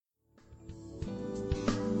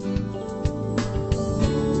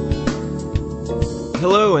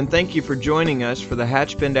Hello, and thank you for joining us for the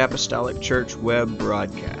Hatchbend Apostolic Church web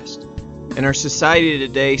broadcast. In our society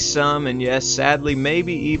today, some, and yes, sadly,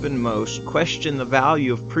 maybe even most, question the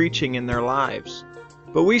value of preaching in their lives.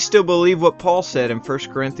 But we still believe what Paul said in 1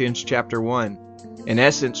 Corinthians chapter 1. In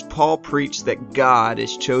essence, Paul preached that God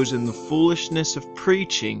has chosen the foolishness of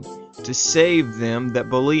preaching to save them that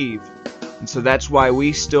believe. And so that's why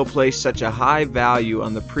we still place such a high value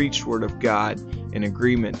on the preached word of God in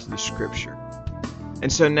agreement to the Scripture.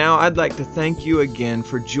 And so now I'd like to thank you again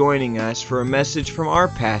for joining us for a message from our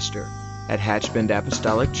pastor at Hatchbend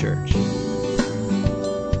Apostolic Church.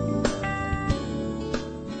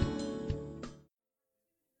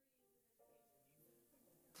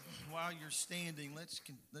 While you're standing, let's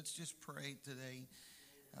just pray today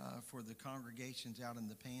for the congregations out in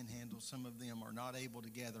the Panhandle. Some of them are not able to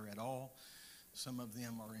gather at all. Some of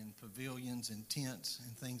them are in pavilions and tents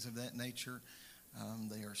and things of that nature.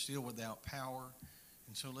 They are still without power.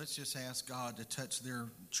 And so let's just ask God to touch their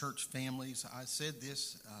church families. I said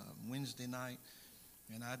this Wednesday night,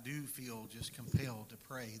 and I do feel just compelled to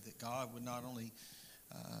pray that God would not only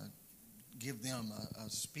give them a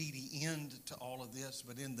speedy end to all of this,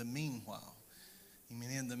 but in the meanwhile,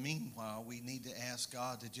 we need to ask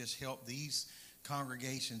God to just help these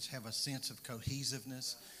congregations have a sense of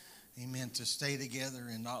cohesiveness, amen, to stay together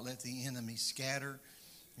and not let the enemy scatter.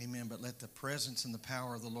 Amen, but let the presence and the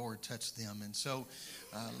power of the Lord touch them. And so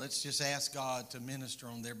let's just ask God to minister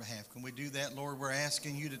on their behalf. Can we do that, Lord? We're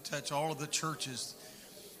asking you to touch all of the churches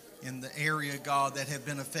in the area, God, that have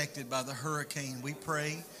been affected by the hurricane. We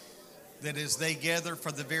pray that as they gather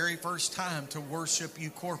for the very first time to worship you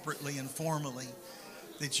corporately and formally,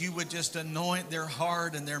 that you would just anoint their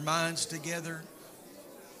heart and their minds together.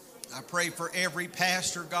 I pray for every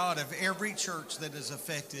pastor, God, of every church that is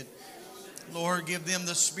affected. Lord, give them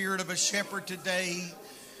the spirit of a shepherd today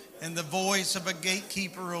and the voice of a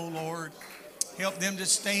gatekeeper, O Lord. Help them to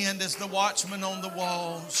stand as the watchman on the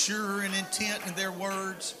wall, sure and intent in their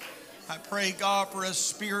words. I pray, God, for a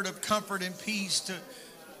spirit of comfort and peace to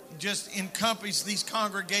just encompass these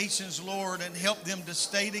congregations, Lord, and help them to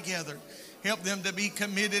stay together. Help them to be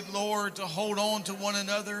committed, Lord, to hold on to one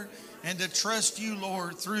another and to trust you,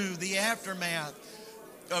 Lord, through the aftermath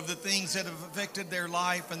of the things that have affected their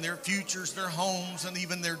life and their futures, their homes, and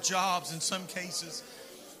even their jobs in some cases.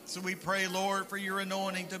 So we pray, Lord, for your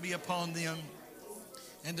anointing to be upon them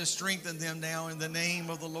and to strengthen them now in the name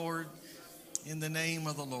of the Lord. In the name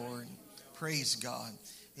of the Lord. Praise God.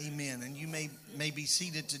 Amen. And you may be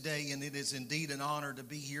seated today, and it is indeed an honor to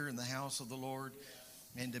be here in the house of the Lord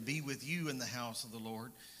and to be with you in the house of the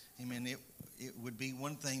Lord. Amen. It would be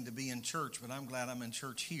one thing to be in church, but I'm glad I'm in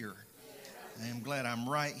church here. I am glad I'm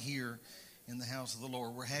right here in the house of the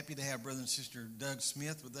Lord. We're happy to have Brother and Sister Doug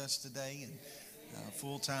Smith with us today, and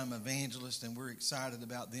full-time evangelist, and we're excited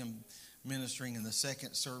about them ministering in the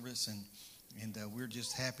second service, and we're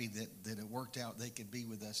just happy that it worked out they could be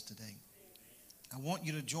with us today. I want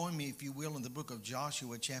you to join me, if you will, in the book of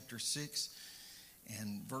Joshua, chapter 6,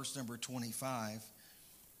 and verse number 25,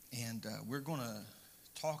 and we're going to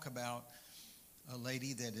talk about a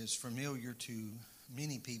lady that is familiar to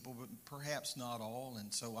many people, but perhaps not all,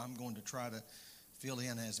 and so I'm going to try to fill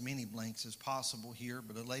in as many blanks as possible here,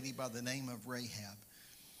 but a lady by the name of Rahab.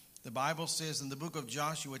 The Bible says in the book of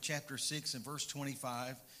Joshua, chapter 6 and verse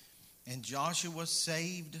 25, "And Joshua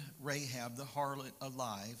saved Rahab the harlot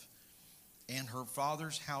alive, and her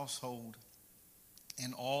father's household,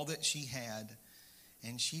 and all that she had,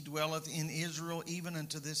 and she dwelleth in Israel even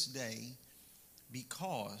unto this day,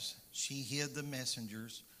 because she hid the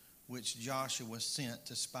messengers which Joshua sent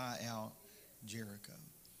to spy out Jericho."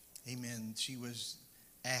 Amen. She was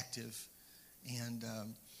active. And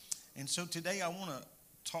so today I want to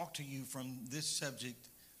talk to you from this subject,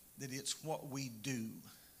 that it's what we do.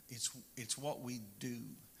 It's what we do.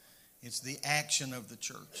 It's the action of the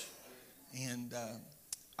church. And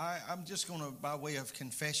I'm just going to, by way of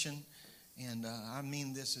confession, and I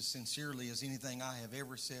mean this as sincerely as anything I have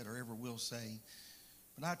ever said or ever will say,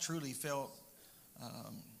 but I truly felt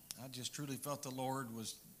the Lord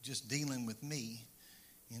was just dealing with me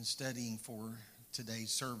in studying for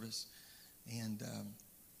today's service. And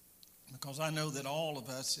because I know that all of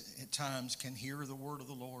us at times can hear the word of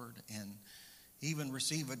the Lord and even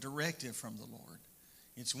receive a directive from the Lord.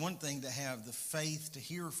 It's one thing to have the faith to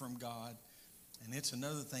hear from God, and it's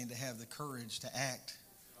another thing to have the courage to act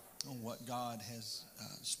on what God has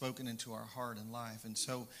spoken into our heart and life. And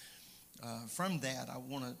so from that, I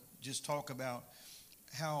want to just talk about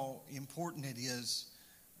how important it is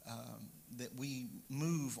that we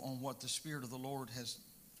move on what the Spirit of the Lord has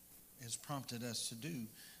prompted us to do,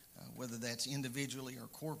 whether that's individually or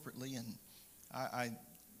corporately. And I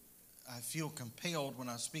feel compelled when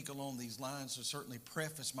I speak along these lines to certainly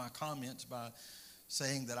preface my comments by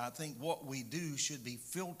saying that I think what we do should be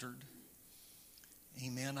filtered.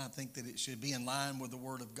 Amen. I think that it should be in line with the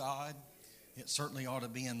Word of God. It certainly ought to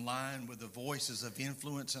be in line with the voices of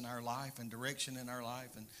influence in our life and direction in our life.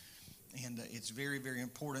 And it's very, very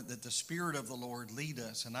important that the Spirit of the Lord lead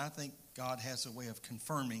us. And I think God has a way of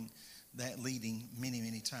confirming that leading many,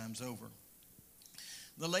 many times over.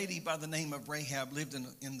 The lady by the name of Rahab lived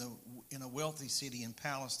in a wealthy city in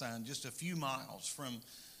Palestine, just a few miles from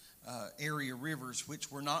area rivers,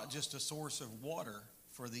 which were not just a source of water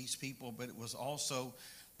for these people, but it was also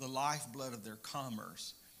the lifeblood of their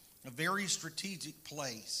commerce. A very strategic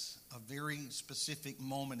place, a very specific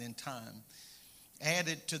moment in time.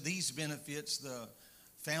 Added to these benefits, the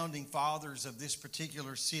founding fathers of this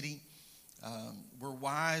particular city were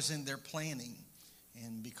wise in their planning,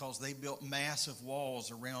 and because they built massive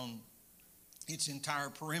walls around its entire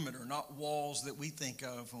perimeter, not walls that we think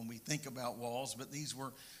of when we think about walls, but these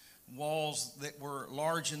were walls that were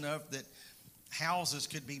large enough that houses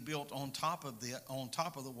could be built on top of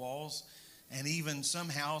the walls, and even some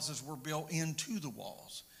houses were built into the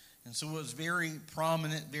walls. And so it was very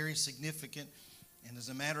prominent, very significant. And as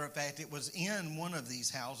a matter of fact, it was in one of these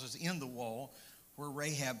houses in the wall where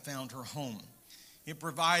Rahab found her home. It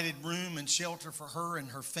provided room and shelter for her and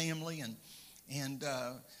her family, and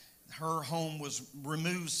her home was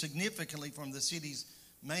removed significantly from the city's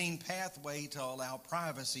main pathway to allow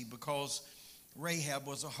privacy because Rahab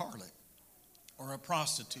was a harlot or a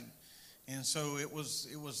prostitute. And so it was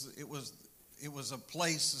a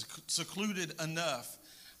place secluded enough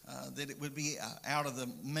that it would be out of the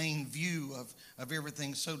main view of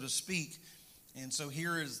everything, so to speak. And so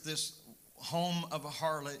here is this home of a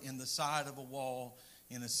harlot in the side of a wall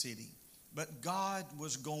in a city. But God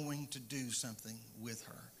was going to do something with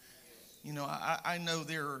her. You know, I know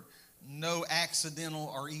there are no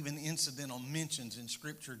accidental or even incidental mentions in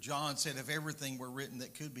Scripture. John said if everything were written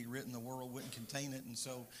that could be written, the world wouldn't contain it. And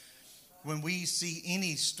so when we see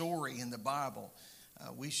any story in the Bible,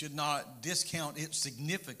 we should not discount its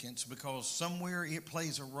significance because somewhere it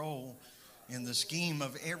plays a role in the scheme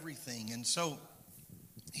of everything. And so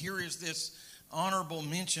here is this honorable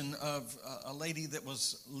mention of a lady that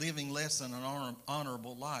was living less than an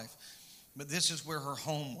honorable life. But this is where her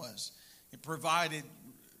home was. It provided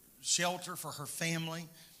shelter for her family,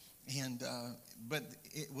 but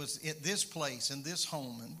it was at this place, in this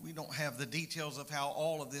home, and we don't have the details of how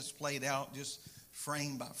all of this played out just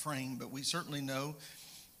frame by frame, but we certainly know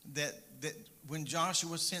that when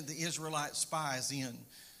Joshua sent the Israelite spies in,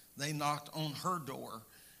 they knocked on her door,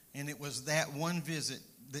 and it was that one visit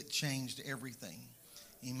that changed everything.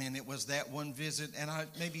 Amen. It was that one visit, and I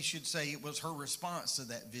maybe should say it was her response to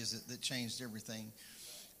that visit that changed everything.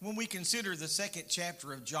 When we consider the second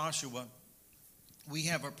chapter of Joshua, we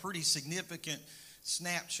have a pretty significant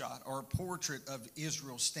snapshot or portrait of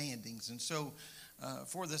Israel's standings. And so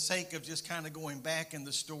for the sake of just kind of going back in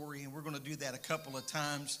the story, and we're going to do that a couple of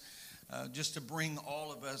times just to bring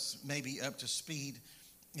all of us maybe up to speed.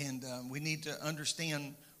 And we need to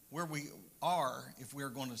understand where we are if we're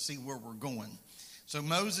going to see where we're going. So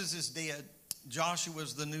Moses is dead. Joshua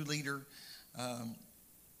is the new leader.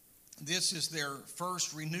 This is their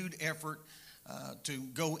first renewed effort to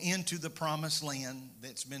go into the promised land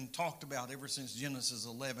that's been talked about ever since Genesis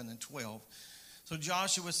 11 and 12. So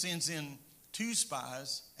Joshua sends in 2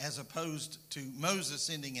 spies as opposed to Moses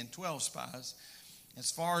sending in 12 spies. As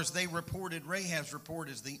far as they reported, Rahab's report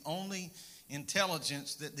is the only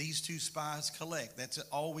intelligence that these 2 spies collect. That's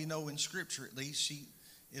all we know in Scripture, at least.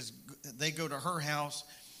 They go to her house,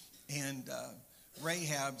 and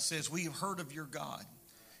Rahab says, "We have heard of your God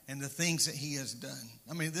and the things that he has done."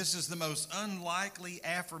 I mean, this is the most unlikely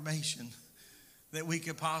affirmation that we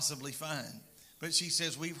could possibly find. But she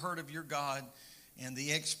says, "We've heard of your God and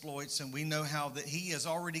the exploits, and we know how that he has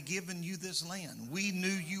already given you this land. We knew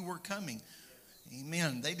you were coming."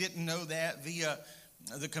 Amen. They didn't know that via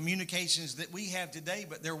the communications that we have today,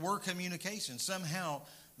 but there were communications. Somehow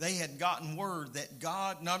they had gotten word that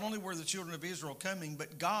God, not only were the children of Israel coming,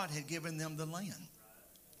 but God had given them the land.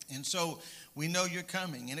 And so we know you're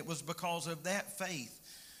coming. And it was because of that faith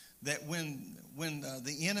that when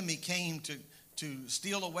the enemy came to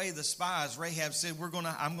steal away the spies, Rahab said,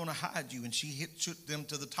 I'm going to hide you. And she took them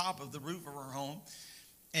to the top of the roof of her home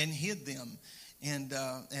and hid them. And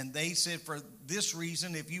they said, "For this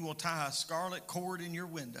reason, if you will tie a scarlet cord in your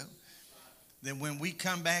window, then when we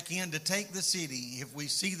come back in to take the city, if we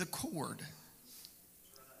see the cord,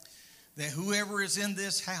 that whoever is in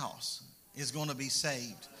this house is going to be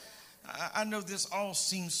saved." I know this all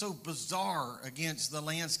seems so bizarre against the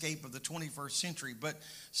landscape of the 21st century, but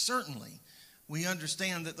certainly we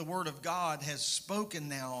understand that the Word of God has spoken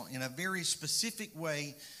now in a very specific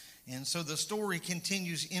way. And so the story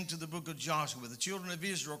continues into the book of Joshua. The children of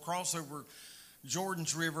Israel cross over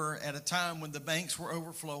Jordan's River at a time when the banks were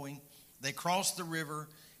overflowing. They crossed the river,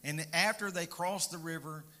 and after they crossed the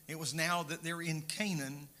river, it was now that they're in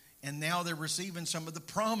Canaan, and now they're receiving some of the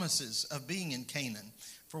promises of being in Canaan.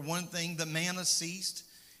 For one thing, the manna ceased,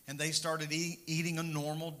 and they started eating a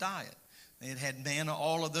normal diet. They had had manna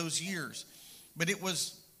all of those years. But it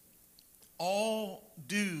was all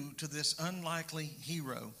due to this unlikely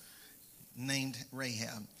hero named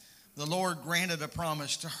Rahab. The Lord granted a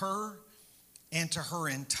promise to her and to her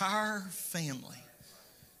entire family.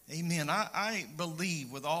 Amen. I believe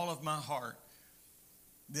with all of my heart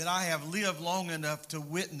that I have lived long enough to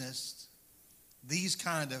witness these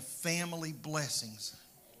kind of family blessings.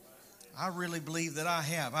 I really believe that I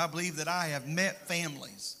have. I believe that I have met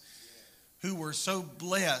families who were so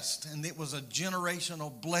blessed, and it was a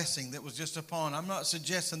generational blessing that was just upon. I'm not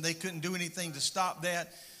suggesting they couldn't do anything to stop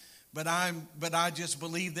that, but I just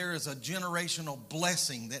believe there is a generational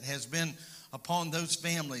blessing that has been upon those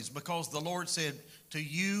families, because the Lord said to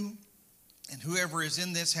you and whoever is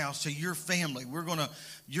in this house, to your family,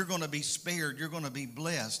 you're gonna be spared, you're gonna be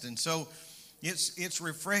blessed. And so it's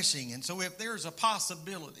refreshing. And so if there's a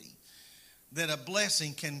possibility that a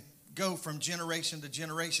blessing can go from generation to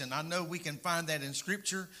generation, I know we can find that in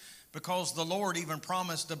Scripture, because the Lord even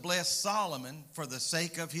promised to bless Solomon for the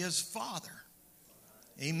sake of his father.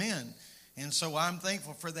 Amen. And so I'm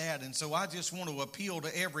thankful for that. And so I just want to appeal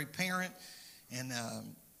to every parent and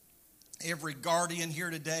every guardian here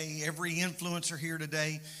today, every influencer here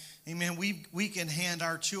today. Amen. We can hand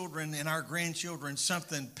our children and our grandchildren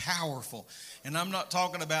something powerful. And I'm not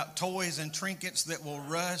talking about toys and trinkets that will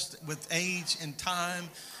rust with age and time,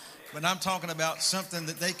 but I'm talking about something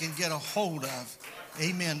that they can get a hold of.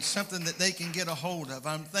 Amen. Something that they can get a hold of.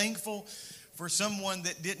 I'm thankful for someone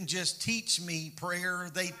that didn't just teach me prayer.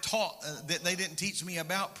 They taught that they didn't teach me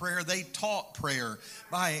about prayer. They taught prayer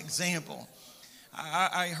by example.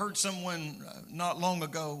 I heard someone not long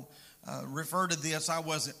ago refer to this. I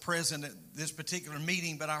wasn't present at this particular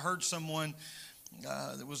meeting, but I heard someone,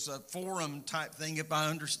 there was a forum type thing, if I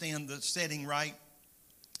understand the setting right.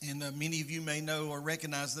 And many of you may know or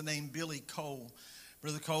recognize the name Billy Cole.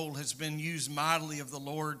 Brother Cole has been used mightily of the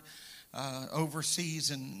Lord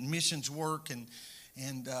overseas in missions work.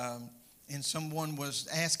 And someone was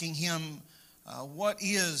asking him, what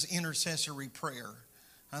is intercessory prayer?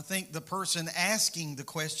 I think the person asking the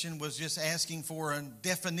question was just asking for a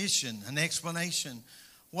definition, an explanation.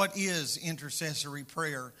 What is intercessory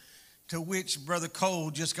prayer? To which Brother Cole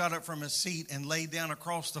just got up from his seat and laid down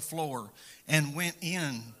across the floor and went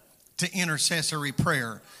in to intercessory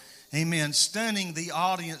prayer. Amen. Stunning the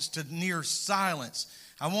audience to near silence.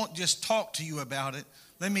 I won't just talk to you about it.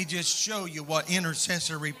 Let me just show you what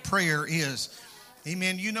intercessory prayer is.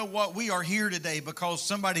 Amen. You know what? We are here today because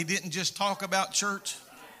somebody didn't just talk about church.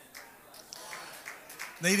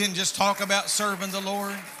 They didn't just talk about serving the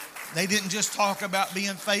Lord. They didn't just talk about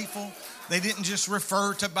being faithful. They didn't just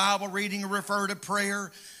refer to Bible reading or refer to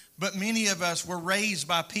prayer. But many of us were raised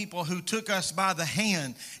by people who took us by the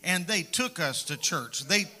hand, and they took us to church.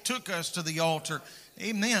 They took us to the altar.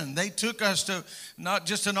 Amen. They took us to not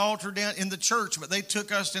just an altar down in the church, but they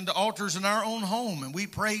took us into altars in our own home, and we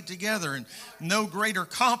prayed together. And no greater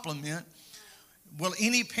compliment will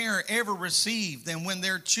any parent ever receive than when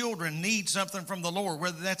their children need something from the Lord,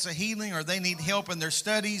 whether that's a healing or they need help in their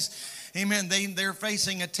studies. Amen. They're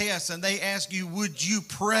facing a test and they ask you, would you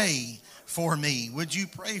pray for me? Would you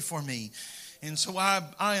pray for me? And so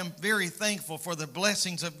I am very thankful for the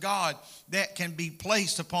blessings of God that can be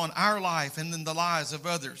placed upon our life and in the lives of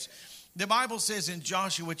others. The Bible says in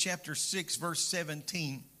Joshua chapter 6, verse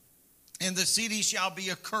 17, and the city shall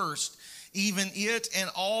be accursed, even it and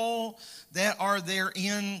all that are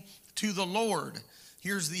therein, to the Lord.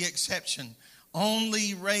 Here's the exception.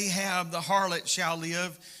 Only Rahab the harlot shall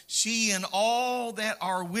live, she and all that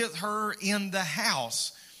are with her in the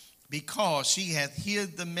house, because she hath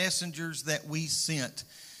hid the messengers that we sent.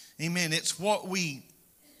 Amen. It's what we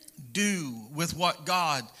do with what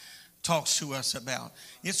God talks to us about.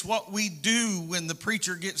 It's what we do when the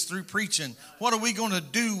preacher gets through preaching. What are we going to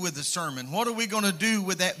do with the sermon? What are we going to do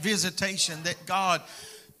with that visitation that God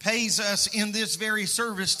pays us in this very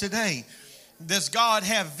service today? Does God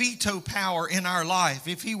have veto power in our life?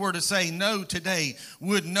 If he were to say no today,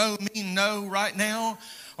 would no mean no right now?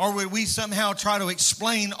 Or would we somehow try to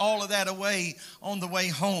explain all of that away on the way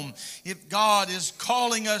home? If God is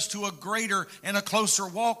calling us to a greater and a closer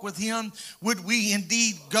walk with Him, would we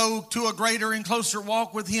indeed go to a greater and closer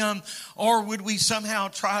walk with Him? Or would we somehow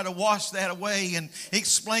try to wash that away and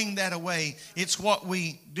explain that away? It's what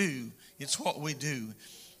we do. It's what we do.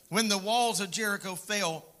 When the walls of Jericho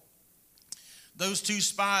fell, those two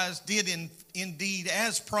spies did indeed,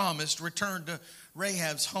 as promised, return to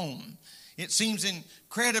Rahab's home. It seems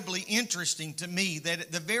incredibly interesting to me that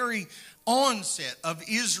at the very onset of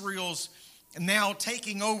Israel's now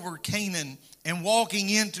taking over Canaan and walking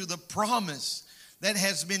into the promise that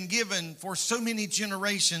has been given for so many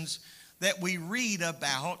generations, that we read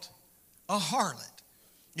about a harlot.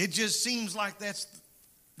 It just seems like that's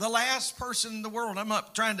the last person in the world. I'm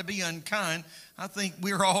not trying to be unkind. I think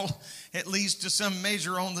we're all, at least to some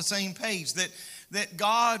measure, on the same page. That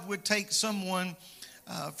God would take someone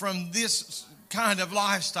from this kind of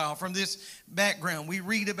lifestyle, from this background. We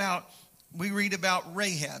read about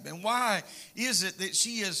Rahab. And why is it that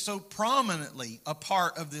she is so prominently a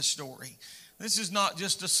part of this story? This is not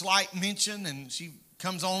just a slight mention and she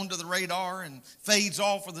comes onto the radar and fades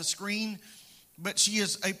off of the screen, but she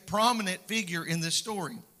is a prominent figure in this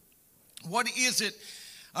story. What is it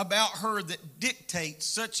about her that dictates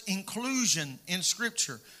such inclusion in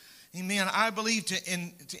Scripture? Amen. I believe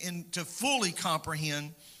to fully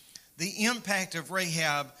comprehend the impact of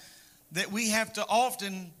Rahab, that we have to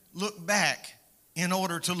often look back in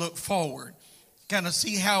order to look forward. Kind of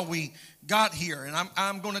see how we got here. And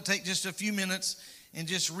I'm going to take just a few minutes and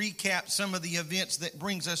just recap some of the events that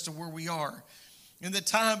brings us to where we are. In the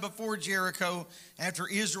time before Jericho, after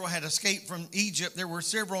Israel had escaped from Egypt, there were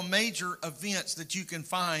several major events that you can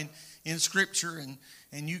find in Scripture,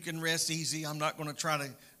 and you can rest easy. I'm not going to try to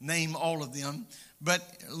name all of them. But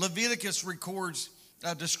Leviticus records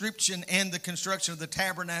a description and the construction of the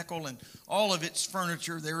tabernacle and all of its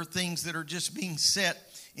furniture. There are things that are just being set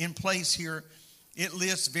in place here. It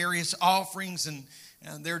lists various offerings, and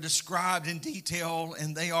they're described in detail,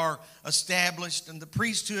 and they are established. And the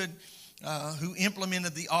priesthood who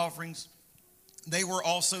implemented the offerings, they were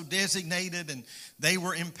also designated and they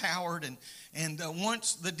were empowered. And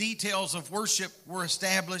once the details of worship were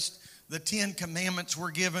established, the 10 Commandments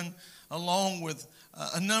were given, along with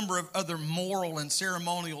a number of other moral and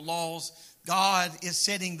ceremonial laws. God is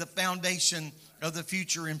setting the foundation of the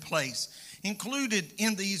future in place. Included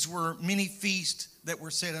in these were many feasts that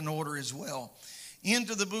were set in order as well.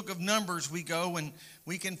 Into the book of Numbers we go, and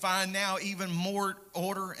we can find now even more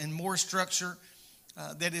order and more structure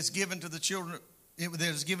that is given to the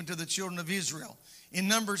children of Israel. In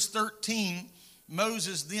Numbers 13,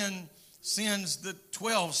 Moses then sends the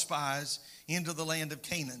 12 spies into the land of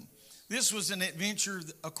Canaan. This was an adventure,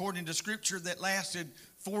 according to Scripture, that lasted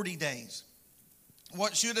 40 days.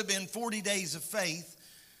 What should have been 40 days of faith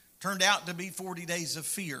turned out to be 40 days of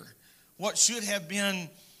fear. What should have been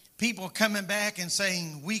people coming back and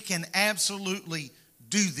saying, we can absolutely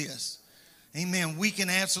do this. Amen. We can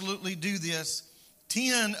absolutely do this.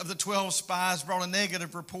 10 of the 12 spies brought a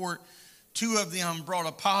negative report. 2 of them brought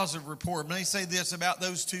a positive report. But they say this about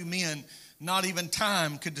those 2 men: not even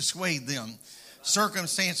time could dissuade them.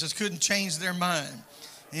 Circumstances couldn't change their mind.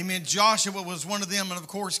 Amen. Joshua was one of them, and of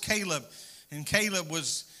course Caleb. And Caleb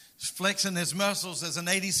was flexing his muscles as an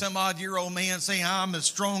 80-some-odd-year-old man, saying, I'm as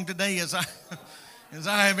strong today as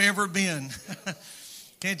I have ever been.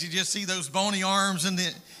 Can't you just see those bony arms in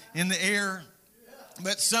the air?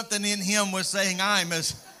 But something in him was saying, I'm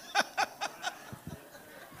as...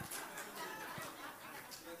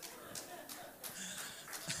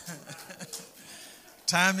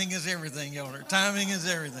 Timing is everything, Elder. Timing is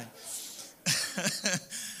everything.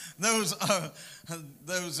 Those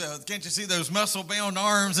can't you see those muscle-bound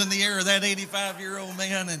arms in the air of that 85-year-old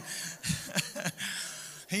man? And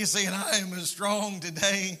he's saying, I am as strong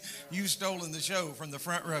today. You've stolen the show from the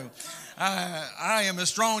front row. I am as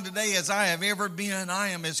strong today as I have ever been. I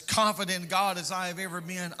am as confident in God as I have ever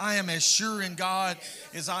been. I am as sure in God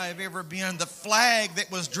as I have ever been. The flag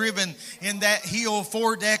that was driven in that hill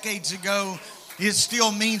 4 decades ago, it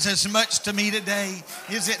still means as much to me today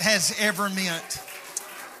as it has ever meant.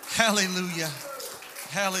 Hallelujah.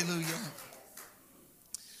 Hallelujah.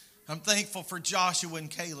 I'm thankful for Joshua and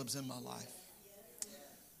Caleb's in my life.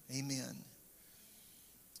 Amen.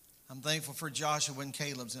 I'm thankful for Joshua and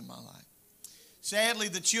Caleb's in my life. Sadly,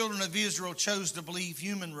 the children of Israel chose to believe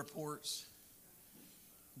human reports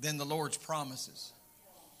than the Lord's promises.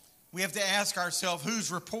 We have to ask ourselves,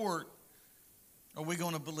 whose report are we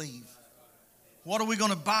going to believe? What are we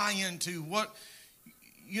going to buy into?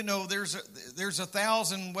 There's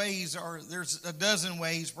 1,000 ways, or there's a dozen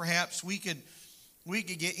ways perhaps we could we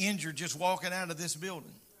could get injured just walking out of this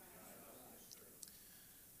building.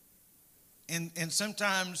 And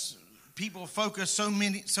sometimes people focus so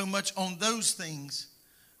much on those things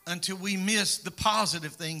until we miss the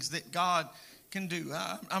positive things that God can do.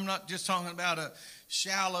 I'm not just talking about a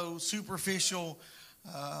shallow, superficial,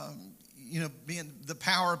 being the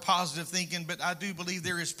power of positive thinking, but I do believe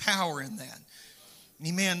there is power in that.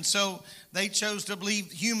 Amen. So they chose to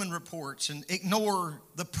believe human reports and ignore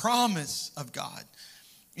the promise of God.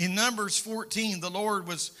 In Numbers 14, the Lord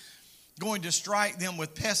was going to strike them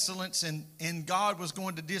with pestilence, and God was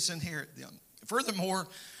going to disinherit them. Furthermore,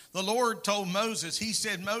 the Lord told Moses, he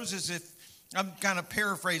said, Moses, I'm kind of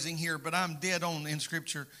paraphrasing here, but I'm dead on in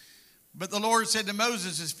Scripture. But the Lord said to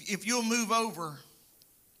Moses, if you'll move over,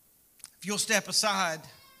 if you'll step aside,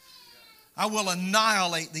 I will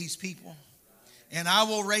annihilate these people. And I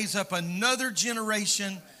will raise up another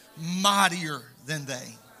generation mightier than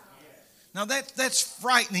they. Now that's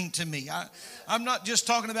frightening to me. I'm not just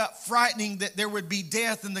talking about frightening that there would be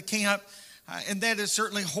death in the camp. And that is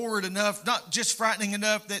certainly horrid enough, not just frightening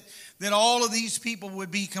enough that all of these people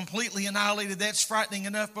would be completely annihilated. That's frightening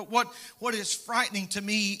enough. But what is frightening to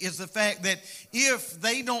me is the fact that if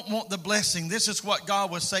they don't want the blessing, this is what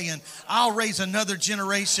God was saying, I'll raise another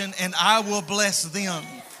generation and I will bless them.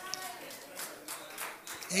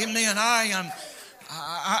 Amen. I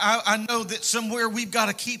know that somewhere we've got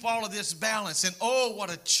to keep all of this balance. And oh, what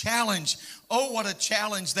a challenge. Oh, what a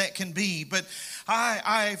challenge that can be. But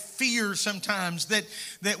I fear sometimes that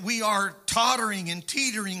we are tottering and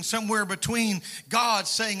teetering somewhere between God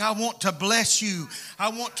saying, I want to bless you. I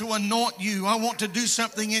want to anoint you. I want to do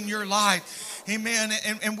something in your life. Amen.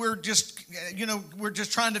 And we're just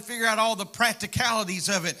trying to figure out all the practicalities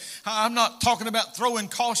of it. I'm not talking about throwing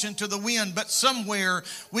caution to the wind, but somewhere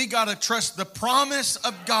we got to trust the promise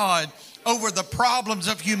of God over the problems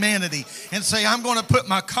of humanity and say, I'm going to put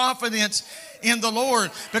my confidence in the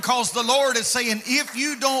Lord, because the Lord is saying, if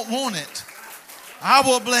you don't want it, I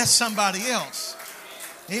will bless somebody else.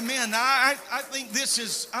 Amen. I think this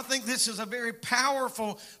is a very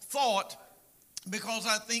powerful thought, because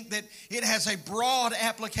I think that it has a broad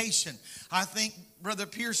application. I think Brother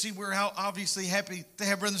Piercy, we're obviously happy to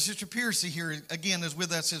have Brother and Sister Piercy here again is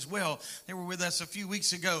with us as well. They were with us a few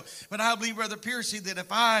weeks ago. But I believe, Brother Piercy, that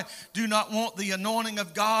if I do not want the anointing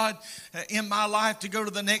of God in my life to go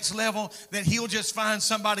to the next level, that He'll just find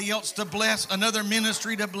somebody else to bless, another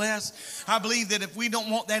ministry to bless. I believe that if we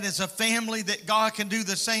don't want that as a family, that God can do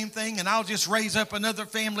the same thing, and I'll just raise up another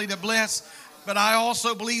family to bless. But I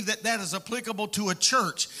also believe that is applicable to a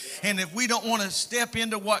church. And if we don't want to step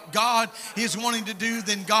into what God is wanting to do,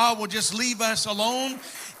 then God will just leave us alone.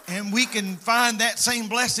 And we can find that same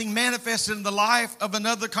blessing manifested in the life of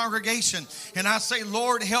another congregation. And I say,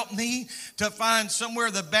 Lord, help me to find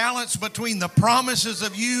somewhere the balance between the promises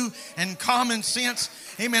of you and common sense.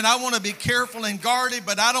 Amen. I want to be careful and guarded,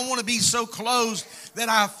 but I don't want to be so closed that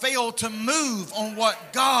I fail to move on what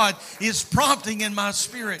God is prompting in my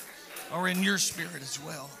spirit. Or in your spirit as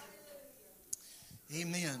well.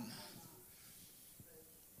 Amen.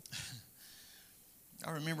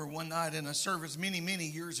 I remember one night in a service many, many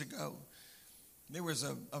years ago, there was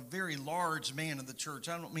a very large man in the church.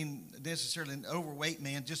 I don't mean necessarily an overweight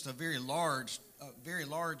man, just a very large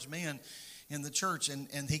man in the church.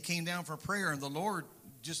 And he came down for prayer, and the Lord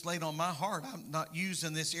just laid on my heart. I'm not used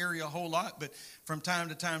in this area a whole lot, but from time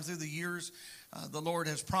to time through the years, the Lord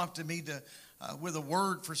has prompted me to with a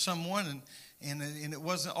word for someone, and it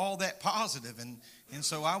wasn't all that positive. And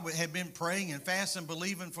so I had been praying and fasting,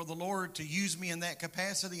 believing for the Lord to use me in that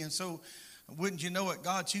capacity. And so, wouldn't you know it,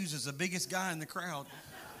 God chooses the biggest guy in the crowd.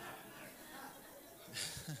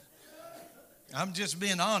 I'm just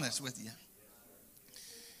being honest with you.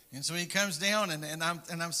 And so he comes down, and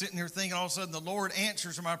I'm sitting here thinking, all of a sudden the Lord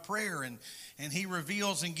answers my prayer, and He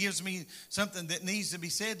reveals and gives me something that needs to be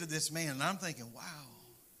said to this man. And I'm thinking, wow.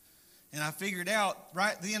 And I figured out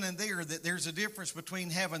right then and there that there's a difference between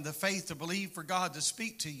having the faith to believe for God to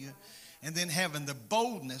speak to you and then having the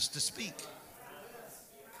boldness to speak.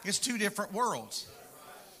 It's two different worlds.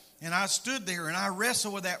 And I stood there and I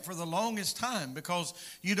wrestled with that for the longest time, because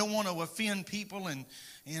you don't want to offend people, and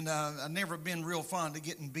I've never been real fond of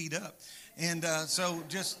getting beat up. And so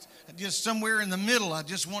just somewhere in the middle, I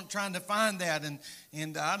just trying to find that.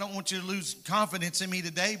 And I don't want you to lose confidence in me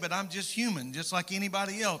today, but I'm just human, just like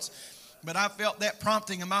anybody else. But I felt that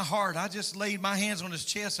prompting in my heart. I just laid my hands on his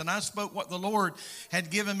chest and I spoke what the Lord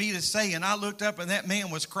had given me to say. And I looked up and that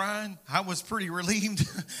man was crying. I was pretty relieved.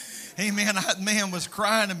 Amen. That man was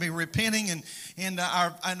crying and be repenting. And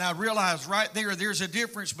I realized right there's a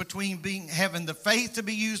difference between having the faith to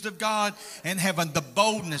be used of God and having the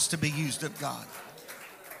boldness to be used of God.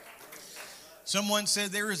 Someone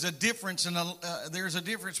said there is a difference there's a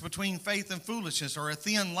difference between faith and foolishness, or a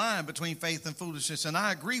thin line between faith and foolishness, and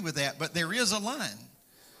I agree with that. But there is a line,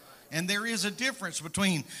 and there is a difference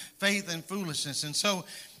between faith and foolishness. And so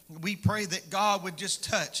we pray that God would just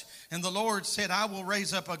touch. And the Lord said, I will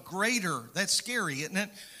raise up a greater. That's scary, isn't it?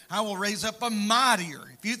 I will raise up a mightier.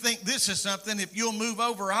 If you think this is something, if you'll move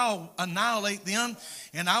over, I'll annihilate them,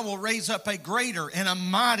 and I will raise up a greater and a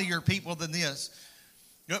mightier people than this.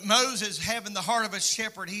 But Moses, having the heart of a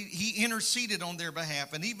shepherd, he interceded on their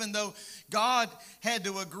behalf. And even though God had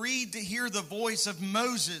to agree to hear the voice of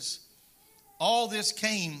Moses, all this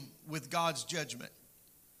came with God's judgment.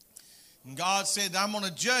 And God said, I'm going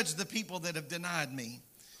to judge the people that have denied me,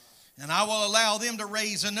 and I will allow them to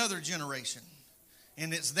raise another generation.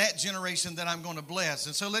 And it's that generation that I'm going to bless.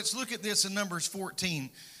 And so let's look at this in Numbers 14,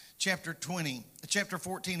 chapter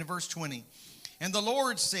 14 and verse 20. And the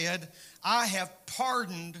Lord said, I have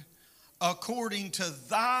pardoned according to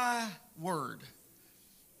thy word.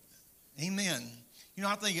 Amen. You know,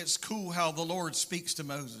 I think it's cool how the Lord speaks to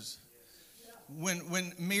Moses.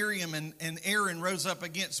 When Miriam and Aaron rose up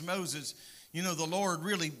against Moses, you know, the Lord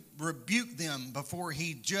really rebuked them before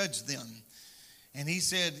he judged them. And he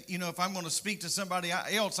said, you know, if I'm going to speak to somebody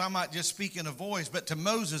else, I might just speak in a voice. But to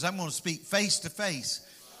Moses, I'm going to speak face to face.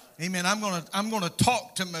 Amen. I'm going to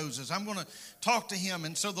talk to Moses. I'm going to talk to him.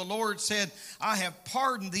 And so the Lord said, I have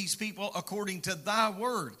pardoned these people according to thy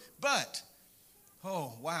word. But,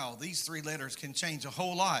 oh, wow, these three letters can change a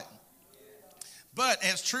whole lot. But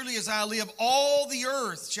as truly as I live, all the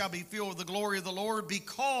earth shall be filled with the glory of the Lord,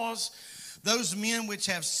 because those men which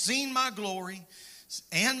have seen my glory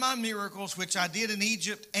and my miracles, which I did in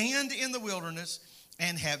Egypt and in the wilderness,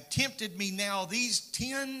 and have tempted me now these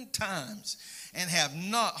 10 times, and have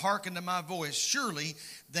not hearkened to my voice, surely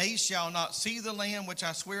they shall not see the land which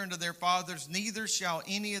I swear unto their fathers, neither shall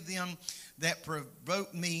any of them that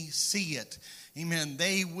provoke me see it. Amen.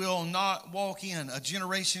 They will not walk in. A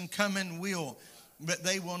generation coming will, but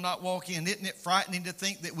they will not walk in. Isn't it frightening to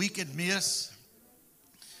think that we could miss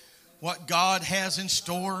what God has in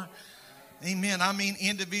store? Amen. I mean,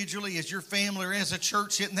 individually, as your family or as a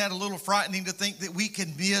church, isn't that a little frightening to think that we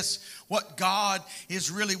can miss what God is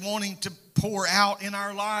really wanting to pour out in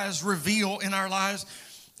our lives, reveal in our lives?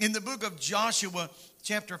 In the book of Joshua,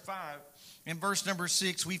 chapter 5, in verse number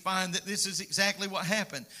 6, we find that this is exactly what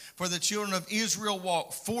happened. For the children of Israel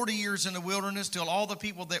walked 40 years in the wilderness, till all the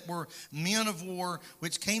people that were men of war,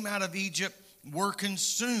 which came out of Egypt, were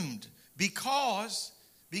consumed, because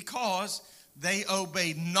they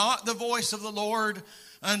obeyed not the voice of the Lord,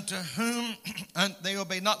 unto whom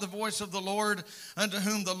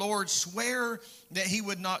the Lord sware that he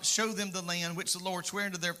would not show them the land which the Lord sware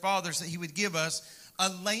unto their fathers that he would give us, a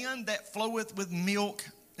land that floweth with milk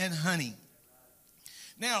and honey.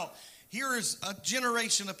 Now, here is a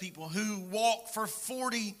generation of people who walked for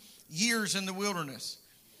 40 years in the wilderness.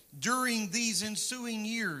 During these ensuing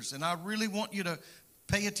years, and I really want you to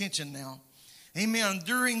pay attention now. Amen.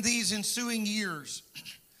 During these ensuing years,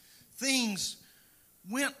 things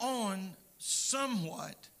went on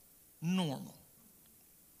somewhat normal.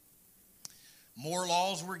 More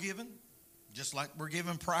laws were given, just like were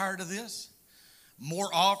given prior to this. More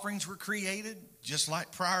offerings were created, just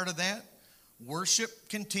like prior to that. Worship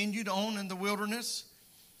continued on in the wilderness.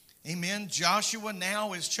 Amen. Joshua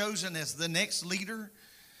now is chosen as the next leader.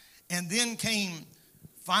 And then came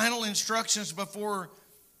final instructions before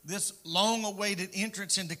this long-awaited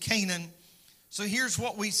entrance into Canaan. So here's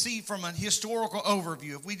what we see from a historical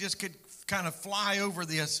overview. If we just could kind of fly over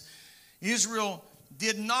this. Israel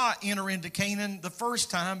did not enter into Canaan the first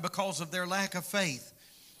time because of their lack of faith.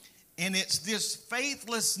 And it's this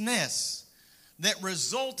faithlessness that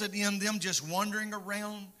resulted in them just wandering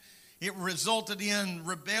around. It resulted in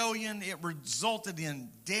rebellion. It resulted in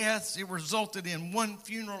deaths. It resulted in one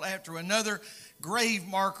funeral after another. Grave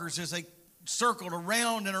markers as they circled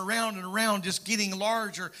around and around and around, just getting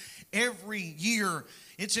larger every year.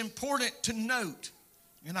 It's important to note,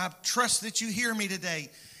 and I trust that you hear me today,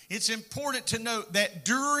 it's important to note that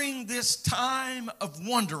during this time of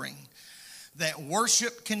wandering, that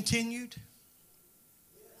worship continued.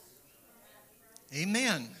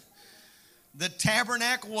 Amen. The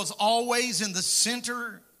tabernacle was always in the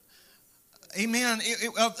center, amen,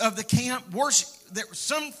 of the camp. Worship. There were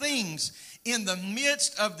some things in the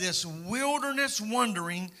midst of this wilderness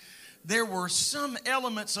wandering, there were some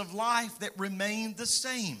elements of life that remained the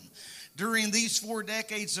same. During these 4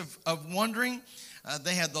 decades of wandering,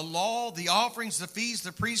 they had the law, the offerings, the feasts,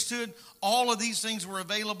 the priesthood. All of these things were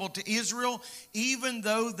available to Israel, even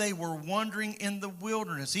though they were wandering in the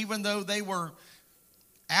wilderness, even though they were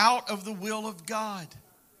out of the will of God.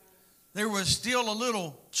 there was still a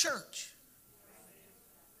little church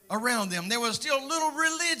around them. There was still a little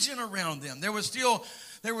religion around them. There were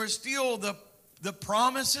still the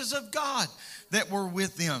promises of God that were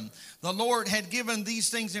with them. The Lord had given these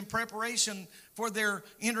things in preparation for their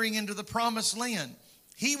entering into the promised land.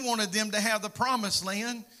 He wanted them to have the promised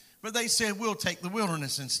land, but they said, we'll take the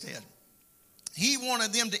wilderness instead. He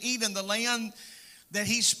wanted them to eat in the land that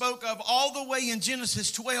he spoke of all the way in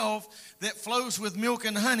Genesis 12 that flows with milk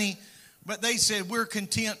and honey, but they said, we're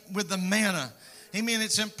content with the manna. Amen.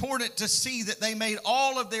 It's important to see that they made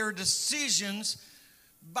all of their decisions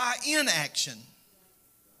by inaction.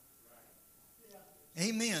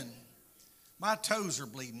 Amen. My toes are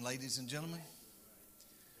bleeding, ladies and gentlemen.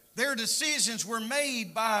 Their decisions were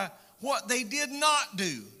made by what they did not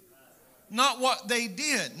do. Not what they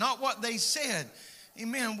did, not what they said.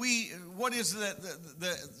 Amen. What is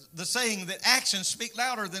the saying that actions speak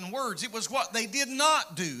louder than words? It was what they did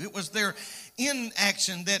not do. It was their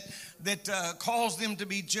inaction that caused them to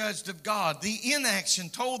be judged of God. The inaction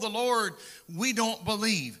told the Lord, we don't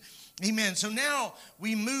believe. Amen. So now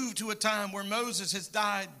we move to a time where Moses has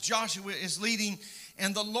died, Joshua is leading,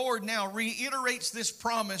 and the Lord now reiterates this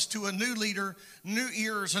promise to a new leader, new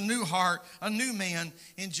ears, a new heart, a new man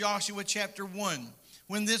in Joshua chapter 1.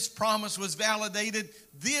 When this promise was validated,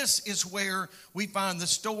 this is where we find the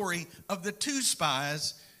story of the two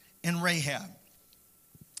spies and Rahab.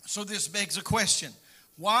 So this begs a question.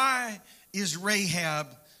 Why is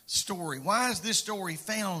Rahab's story? Why is this story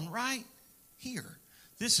found right here?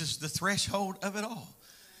 This is the threshold of it all.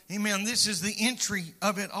 Amen. This is the entry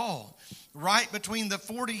of it all. Right between the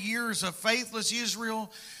 40 years of faithless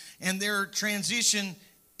Israel and their transition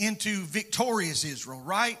into victorious Israel.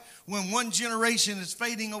 Right when one generation is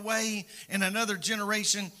fading away and another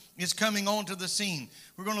generation is coming onto the scene.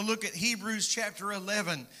 We're going to look at Hebrews chapter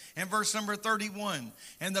 11 and verse number 31.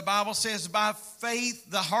 And the Bible says, by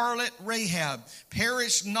faith the harlot Rahab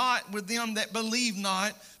perished not with them that believe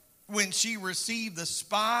not, when she received the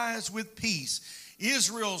spies with peace.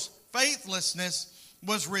 Israel's faithlessness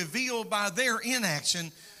was revealed by their inaction,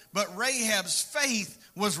 but Rahab's faith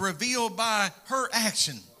was revealed by her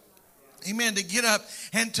action. Amen. To get up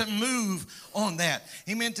and to move on that.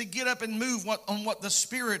 Amen. To get up and move on what the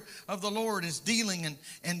Spirit of the Lord is dealing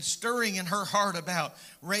and stirring in her heart about.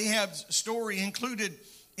 Rahab's story included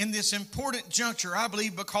in this important juncture, I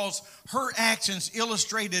believe, because her actions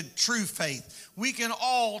illustrated true faith. We can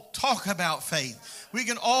all talk about faith. We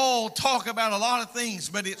can all talk about a lot of things,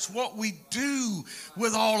 but it's what we do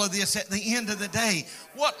with all of this at the end of the day.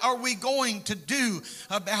 What are we going to do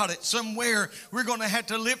about it? Somewhere we're going to have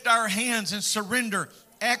to lift our hands and surrender,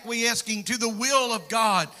 acquiescing to the will of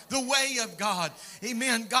God, the way of God.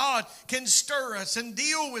 Amen. God can stir us and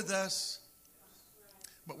deal with us,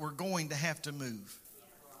 but we're going to have to move.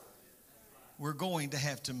 We're going to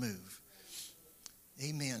have to move.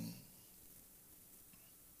 Amen.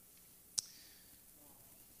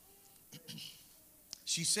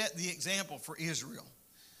 She set the example for Israel.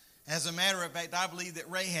 As a matter of fact, I believe that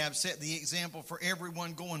Rahab set the example for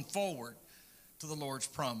everyone going forward to the Lord's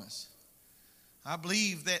promise. I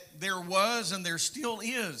believe that there was and there still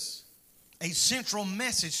is a central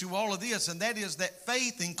message to all of this, and that is that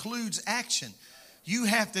faith includes action. You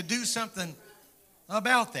have to do something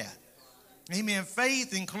about that. Amen.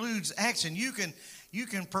 Faith includes action. You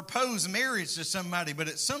can propose marriage to somebody, but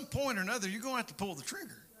at some point or another, you're going to have to pull the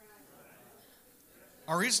trigger.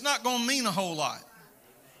 Or it's not going to mean a whole lot.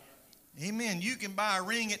 Amen. You can buy a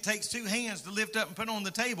ring. It takes two hands to lift up and put on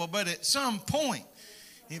the table. But at some point,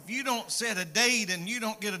 if you don't set a date and you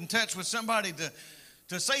don't get in touch with somebody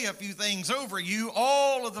to say a few things over you,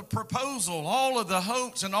 all of the proposal, all of the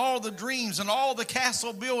hopes and all the dreams and all the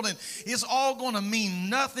castle building is all going to mean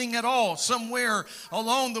nothing at all. Somewhere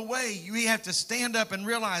along the way, we have to stand up and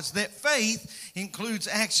realize that faith includes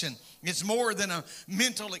action. It's more than a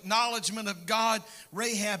mental acknowledgement of God.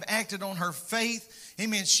 Rahab acted on her faith.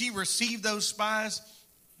 Amen. She received those spies,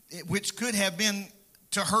 which could have been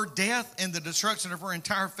to her death and the destruction of her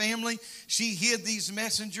entire family. She hid these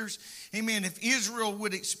messengers. Amen. If Israel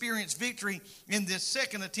would experience victory in this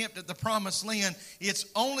second attempt at the promised land, it's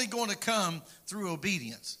only going to come through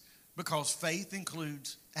obedience, because faith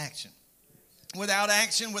includes action. Without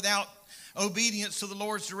action, without obedience to the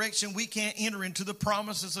Lord's direction, we can't enter into the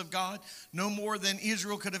promises of God, no more than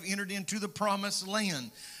Israel could have entered into the promised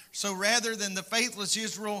land. So rather than the faithless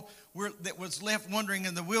Israel that was left wandering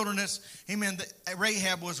in the wilderness, amen,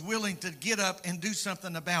 Rahab was willing to get up and do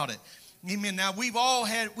something about it. Amen. Now I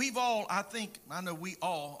know we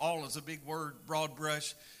all is a big word, broad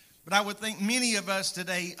brush, but I would think many of us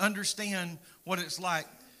today understand what it's like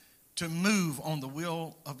to move on the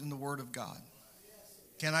will of in the Word of God.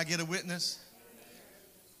 Can I get a witness?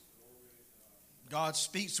 God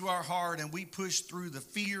speaks to our heart and we push through the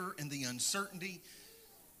fear and the uncertainty.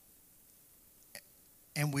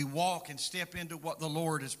 And we walk and step into what the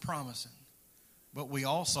Lord is promising. But we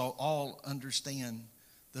also all understand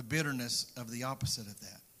the bitterness of the opposite of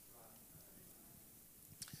that.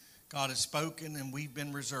 God has spoken and we've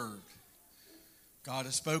been reserved. God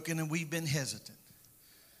has spoken and we've been hesitant.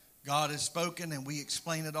 God has spoken and we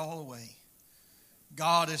explain it all away.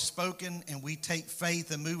 God has spoken and we take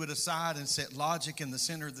faith and move it aside and set logic in the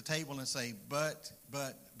center of the table and say, but.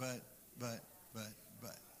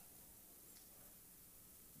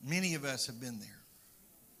 Many of us have been there.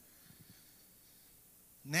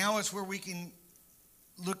 Now it's where we can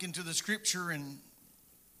look into the scripture and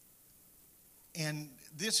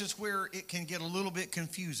this is where it can get a little bit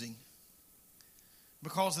confusing.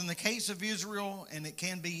 Because in the case of Israel, and it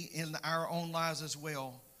can be in our own lives as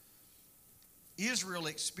well, Israel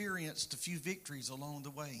experienced a few victories along the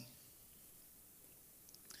way.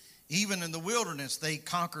 Even in the wilderness, they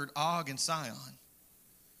conquered Og and Sihon,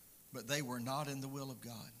 but they were not in the will of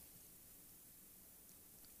God.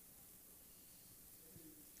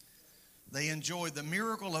 They enjoyed the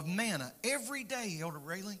miracle of manna every day, Elder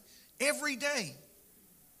Rayleigh, every day,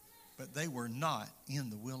 but they were not in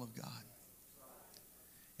the will of God.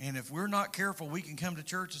 And if we're not careful, we can come to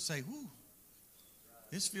church and say, whoo,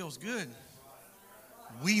 this feels good.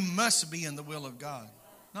 We must be in the will of God.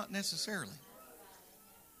 Not necessarily.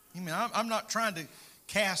 I mean, I'm not trying to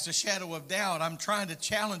cast a shadow of doubt. I'm trying to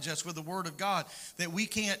challenge us with the Word of God that we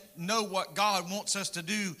can't know what God wants us to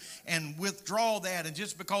do and withdraw that. And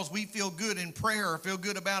just because we feel good in prayer or feel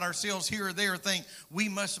good about ourselves here or there, think we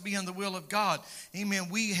must be in the will of God. Amen.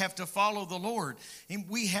 We have to follow the Lord. And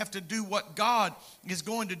we have to do what God is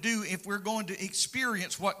going to do if we're going to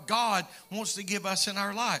experience what God wants to give us in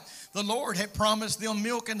our life. The Lord had promised them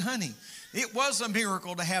milk and honey. It was a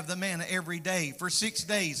miracle to have the manna every day for 6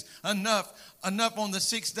 days, enough on the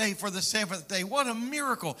sixth day for the seventh day. What a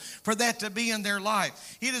miracle for that to be in their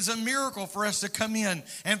life. It is a miracle for us to come in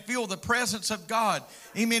and feel the presence of God.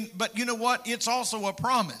 Amen. But you know what? It's also a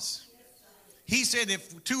promise. He said,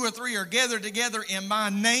 if 2 or 3 are gathered together in my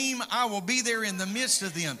name, I will be there in the midst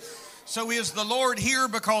of them. So is the Lord here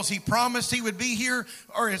because he promised he would be here,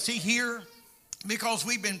 or is he here because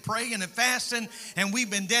we've been praying and fasting and we've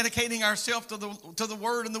been dedicating ourselves to the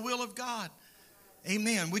word and the will of God?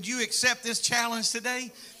 Amen. Would you accept this challenge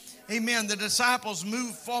today? Amen. The disciples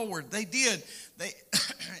moved forward. They did.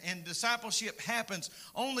 And discipleship happens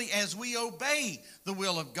only as we obey the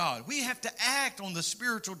will of God. We have to act on the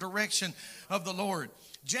spiritual direction of the Lord.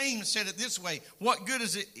 James said it this way: what good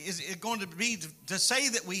is it going to be to say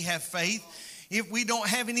that we have faith if we don't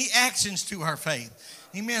have any actions to our faith?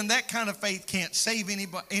 Amen. That kind of faith can't save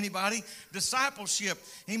anybody. Discipleship,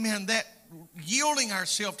 amen, that yielding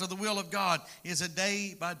ourselves to the will of God is a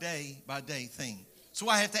day by day thing. So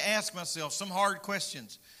I have to ask myself some hard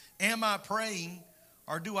questions. Am I praying,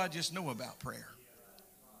 or do I just know about prayer?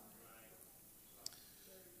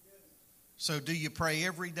 So do you pray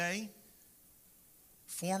every day?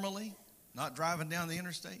 Formally? Not driving down the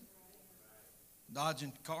interstate?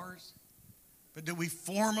 Dodging cars? But do we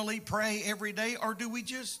formally pray every day, or do we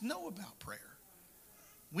just know about prayer?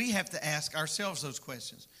 We have to ask ourselves those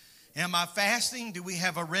questions. Am I fasting? Do we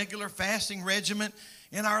have a regular fasting regimen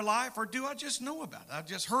in our life, or do I just know about it? I've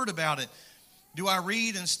just heard about it. Do I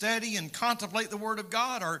read and study and contemplate the Word of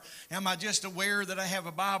God, or am I just aware that I have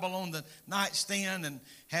a Bible on the nightstand and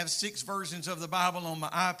have 6 versions of the Bible on my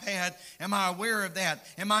iPad? Am I aware of that?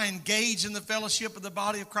 Am I engaged in the fellowship of the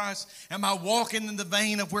body of Christ? Am I walking in the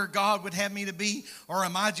vein of where God would have me to be? Or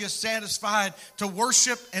am I just satisfied to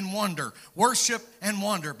worship and wonder? Worship and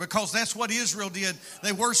wonder, because that's what Israel did.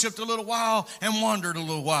 They worshiped a little while and wandered a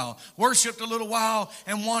little while. Worshiped a little while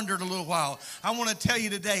and wandered a little while. I want to tell you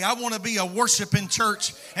today, I want to be a worshiping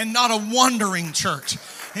church and not a wandering church.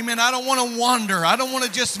 Amen. I don't want to wander. I don't want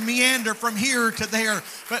to just meander from here to there.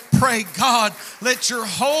 But pray, God, let your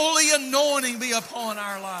holy anointing be upon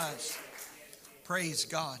our lives. Praise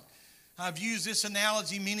God. I've used this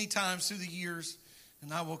analogy many times through the years,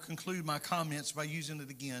 and I will conclude my comments by using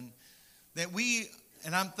it again.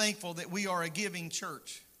 And I'm thankful that we are a giving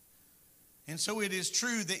church. And so it is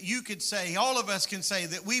true that you could say, all of us can say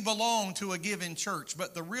that we belong to a giving church.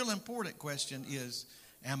 But the real important question is,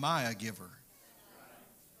 am I a giver?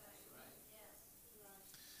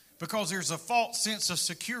 Because there's a false sense of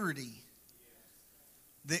security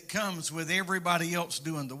that comes with everybody else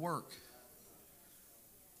doing the work.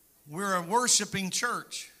 We're a worshiping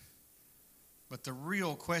church, but the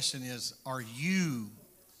real question is, are you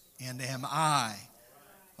And am I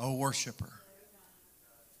a worshiper?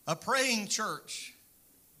 A praying church,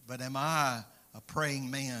 but am I a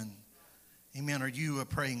praying man? Amen. Are you a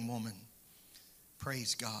praying woman?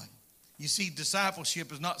 Praise God. You see,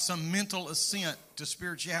 discipleship is not some mental assent to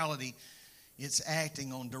spirituality. It's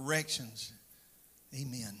acting on directions.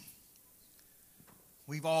 Amen.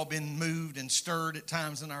 We've all been moved and stirred at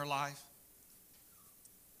times in our life.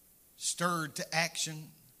 Stirred to action.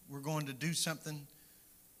 We're going to do something.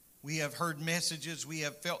 We have heard messages. We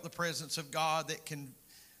have felt the presence of God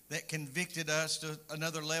that convicted us to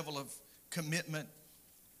another level of commitment.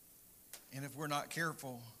 And if we're not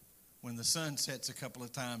careful, when the sun sets a couple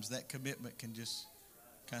of times, that commitment can just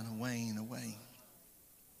kind of wane away.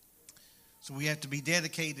 So we have to be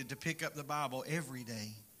dedicated to pick up the Bible every day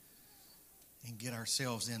and get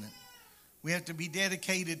ourselves in it. We have to be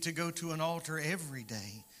dedicated to go to an altar every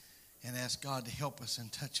day and ask God to help us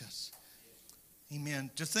and touch us. Amen.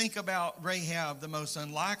 To think about Rahab, the most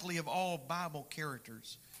unlikely of all Bible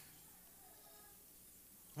characters.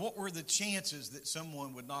 What were the chances that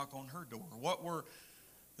someone would knock on her door? What were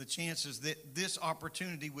the chances that this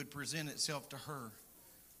opportunity would present itself to her?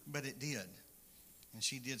 But it did. And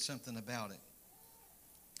she did something about it.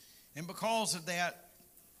 And because of that,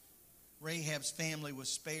 Rahab's family was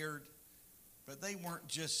spared. But they weren't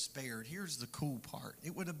just spared. Here's the cool part.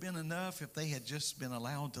 It would have been enough if they had just been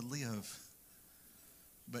allowed to live.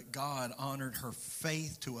 But God honored her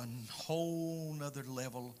faith to a whole nother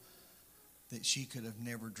level that she could have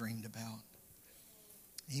never dreamed about.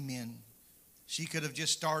 Amen. She could have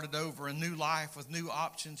just started over a new life with new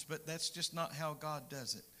options, but that's just not how God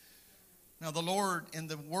does it. Now, the Lord and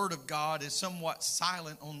the Word of God is somewhat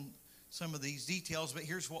silent on some of these details, but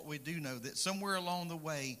here's what we do know, that somewhere along the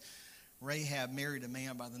way, Rahab married a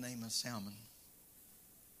man by the name of Salmon.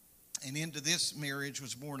 And into this marriage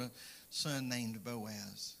was born a son named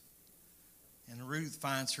Boaz. And Ruth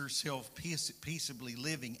finds herself peaceably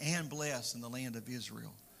living and blessed in the land of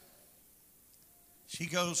Israel. She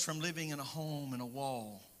goes from living in a home and a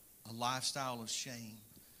wall, a lifestyle of shame,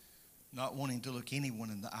 not wanting to look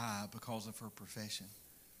anyone in the eye because of her profession,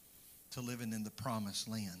 to living in the promised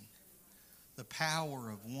land. The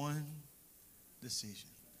power of one decision.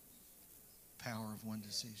 Power of one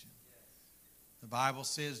decision. The Bible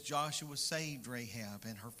says Joshua saved Rahab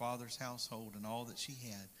and her father's household and all that she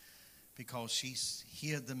had, because she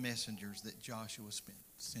hid the messengers that Joshua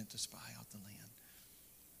sent to spy out the land.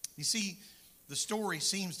 You see, the story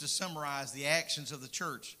seems to summarize the actions of the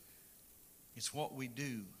church. It's what we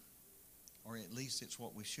do, or at least it's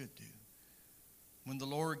what we should do. When the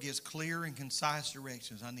Lord gives clear and concise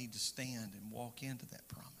directions, I need to stand and walk into that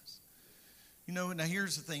promise. You know, now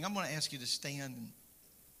here's the thing. I'm going to ask you to stand. And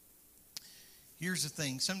here's the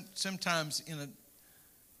thing. Sometimes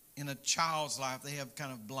in a child's life, they have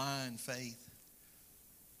kind of blind faith.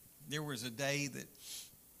 There was a day that,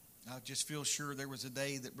 I just feel sure there was a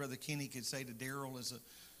day that Brother Kenny could say to Daryl as a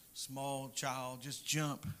small child, just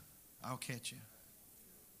jump, I'll catch you.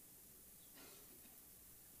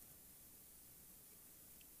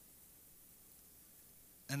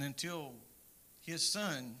 And until his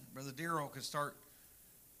son, Brother Daryl, could start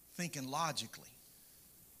thinking logically,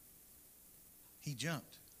 he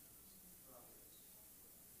jumped.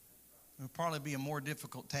 It would probably be a more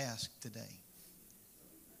difficult task today.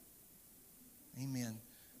 Amen.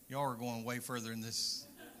 Y'all are going way further in this.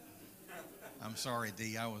 I'm sorry,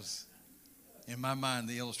 D. In my mind,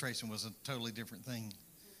 the illustration was a totally different thing.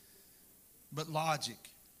 But logic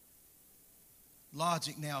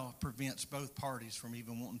now prevents both parties from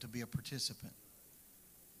even wanting to be a participant.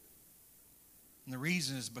 And the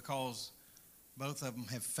reason is because both of them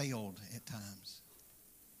have failed at times.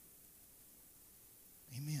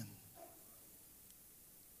 Amen.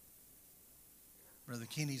 Brother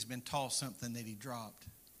Kenny's been taught something that he dropped.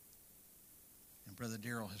 And Brother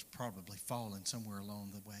Daryl has probably fallen somewhere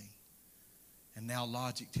along the way. And now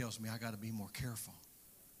logic tells me I got to be more careful.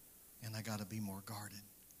 And I got to be more guarded.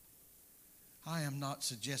 I am not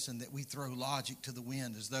suggesting that we throw logic to the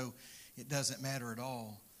wind as though it doesn't matter at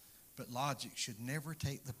all. But logic should never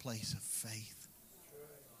take the place of faith.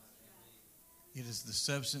 It is the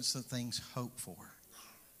substance of things hoped for,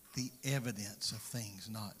 the evidence of things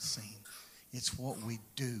not seen. It's what we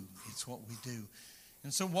do. It's what we do.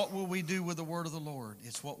 And so what will we do with the word of the Lord?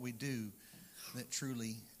 It's what we do that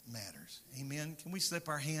truly matters. Amen. Can we slip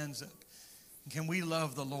our hands up? Can we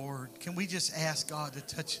love the Lord? Can we just ask God to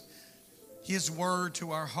touch His word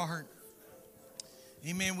to our heart?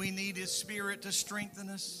 Amen. We need His Spirit to strengthen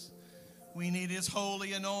us. We need His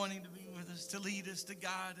holy anointing to be with us, to lead us, to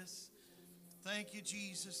guide us. Thank you,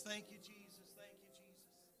 Jesus. Thank you, Jesus.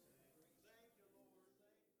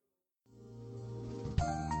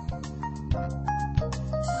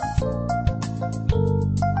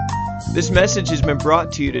 This message has been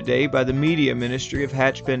brought to you today by the media ministry of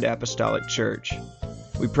Hatchbend Apostolic Church.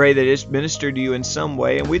 We pray that it's ministered to you in some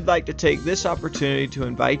way, and we'd like to take this opportunity to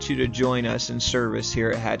invite you to join us in service here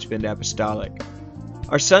at Hatchbend Apostolic.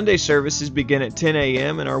 Our Sunday services begin at 10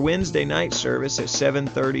 a.m. and our Wednesday night service at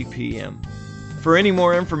 7:30 p.m. For any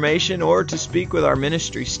more information or to speak with our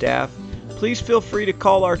ministry staff, please feel free to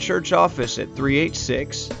call our church office at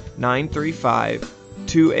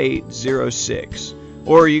 386-935-2806,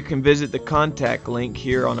 or you can visit the contact link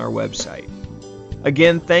here on our website.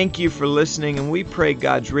 Again, thank you for listening, and we pray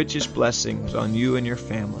God's richest blessings on you and your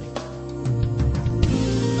family.